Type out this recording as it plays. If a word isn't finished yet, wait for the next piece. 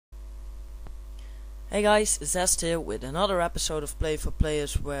Hey guys, Zest here with another episode of Play for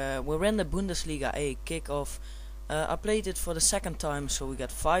Players where we're in the Bundesliga A kickoff. I played it for the second time, so we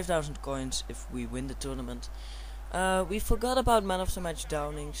get 5,000 coins if we win the tournament. We forgot about Man of the Match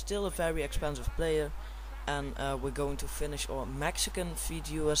Downing, still a very expensive player, and we're going to finish our Mexican Feed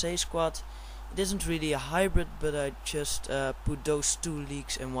USA squad. It isn't really a hybrid, but I just put those two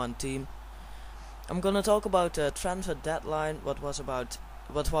leagues in one team. I'm gonna talk about the transfer deadline, what was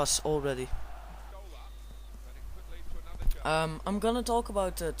already. I'm gonna talk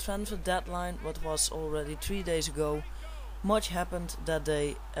about the transfer deadline, what was already 3 days ago. Much happened that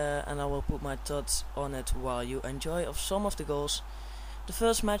day, and I will put my thoughts on it while you enjoy of some of the goals. The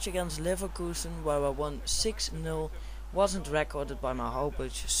first match against Leverkusen, where I won 6-0, wasn't recorded by my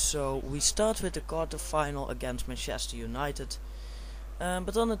homepage, so we start with the quarter final against Manchester United.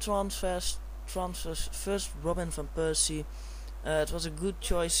 But on the transfers, first Robin van Persie. It was a good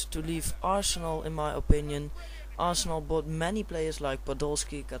choice to leave Arsenal, in my opinion. Arsenal bought many players like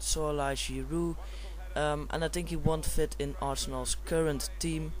Podolski, Cazorla, Giroud, and I think he won't fit in Arsenal's current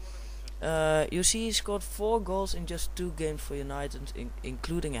team. You see, he scored 4 goals in just 2 games for United,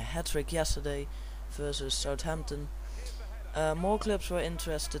 including a hat-trick yesterday versus Southampton. More clubs were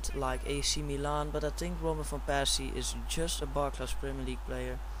interested, like AC Milan, but I think Robin van Persie is just a bar-class Premier League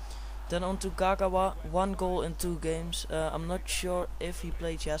player. Then on to Kagawa, 1 goal in 2 games. I'm not sure if he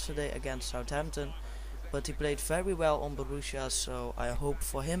played yesterday against Southampton, but he played very well on Borussia, so I hope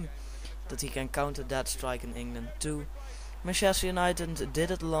for him that he can counter that strike in England too. Manchester United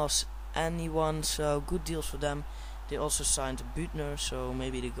didn't lose anyone, so good deals for them. They also signed Büttner, so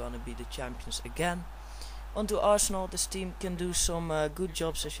maybe they're gonna be the champions again. On to Arsenal, this team can do some good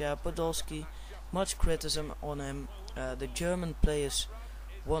jobs this year. Podolski, much criticism on him. The German players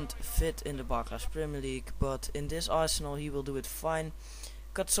won't fit in the bar-class Premier League, but in this Arsenal he will do it fine.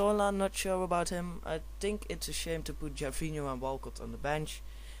 Cazorla, not sure about him. I think it's a shame to put Javi and Walcott on the bench.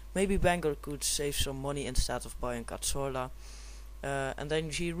 Maybe Wenger could save some money instead of buying Cazorla. And then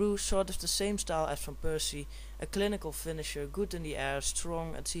Giroud, sort of the same style as Van Persie, a clinical finisher, good in the air,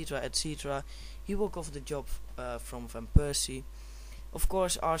 strong, etc, etc. He will cover the job from Van Persie. Of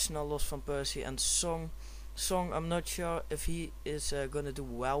course, Arsenal lost Van Persie and Song, I'm not sure if he is gonna do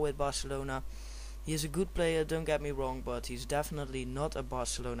well with Barcelona. He is a good player, don't get me wrong, but he's definitely not a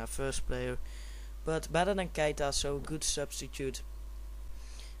Barcelona first player. But better than Keita, so good substitute.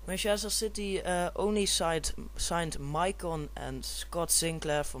 Manchester City only signed Maicon and Scott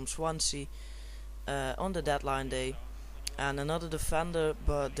Sinclair from Swansea on the deadline day. And another defender,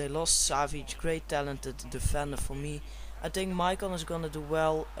 but they lost Savic, great talented defender for me. I think Maicon is gonna do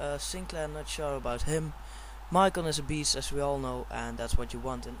well, Sinclair not sure about him. Maicon is a beast, as we all know, and that's what you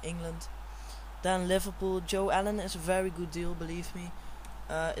want in England. Then Liverpool, Joe Allen is a very good deal, believe me.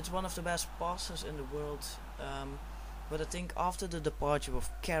 It's one of the best passers in the world. But I think after the departure of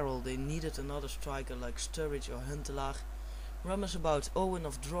Carroll, they needed another striker like Sturridge or Huntelaar. Rumours about Owen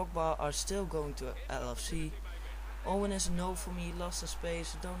of Drogba are still going to LFC. Owen is a no for me, lost his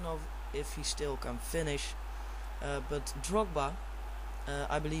space, don't know if he still can finish. But Drogba,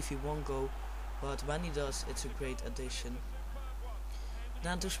 I believe he won't go, but when he does, it's a great addition.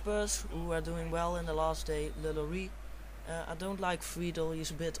 Then to Spurs, who are doing well in the last day, Lillery. I don't like Friedel,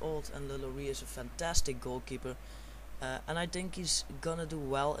 he's a bit old, and Lillery is a fantastic goalkeeper. And I think he's gonna do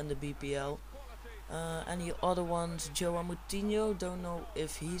well in the BPL. Any other ones? João Moutinho, don't know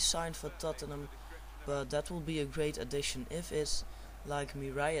if he signed for Tottenham, but that will be a great addition if it's like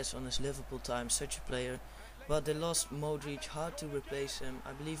Mirallas on his Liverpool time, such a player. But they lost Modric, hard to replace him.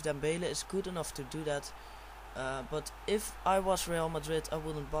 I believe Dembele is good enough to do that. But if I was Real Madrid, I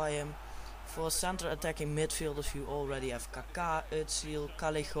wouldn't buy him. For center attacking midfielders, you already have Kaká, Özil,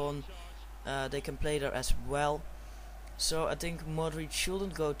 Callejon. They can play there as well. So I think Modric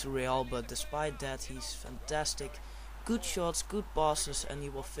shouldn't go to Real, but despite that, he's fantastic. Good shots, good passes, and he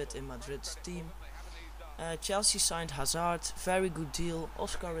will fit in Madrid's team. Chelsea signed Hazard, very good deal.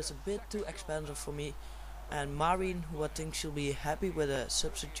 Oscar is a bit too expensive for me. And Marin, who I think should be happy with a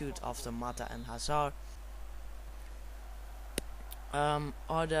substitute after Mata and Hazard.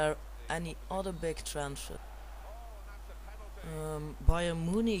 Are there any other big transfer? Bayern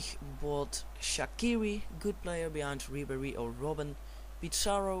Munich bought Shiqiri, good player behind Ribéry or Robben,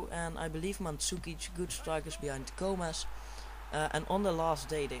 Pizarro and I believe Mandzukic, good strikers behind Gomez. And on the last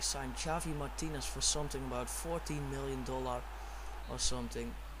day they signed Javi Martinez for something about $14 million or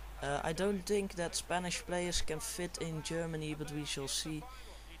something. I don't think that Spanish players can fit in Germany, but we shall see.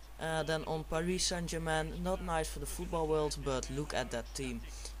 Then on Paris Saint-Germain, not nice for the football world, but look at that team.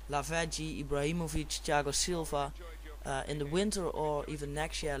 Lavedji, Ibrahimovic, Thiago Silva, In the winter or even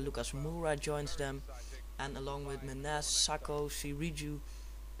next year, Lucas Moura joins them, and along with Menes, Sako, Siriju,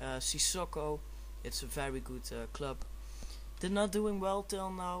 Sissoko, it's a very good club. They're not doing well till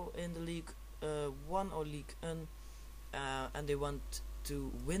now in the League 1 or League 1, and they want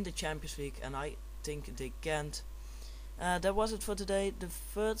to win the Champions League, and I think they can't. That was it for today.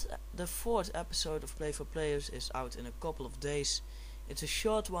 The fourth episode of Play for Players is out in a couple of days. It's a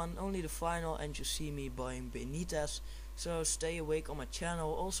short one, only the final, and you see me buying Benitez. So stay awake on my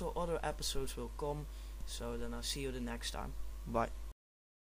channel. Also other episodes will come. So then I'll see you the next time. Bye.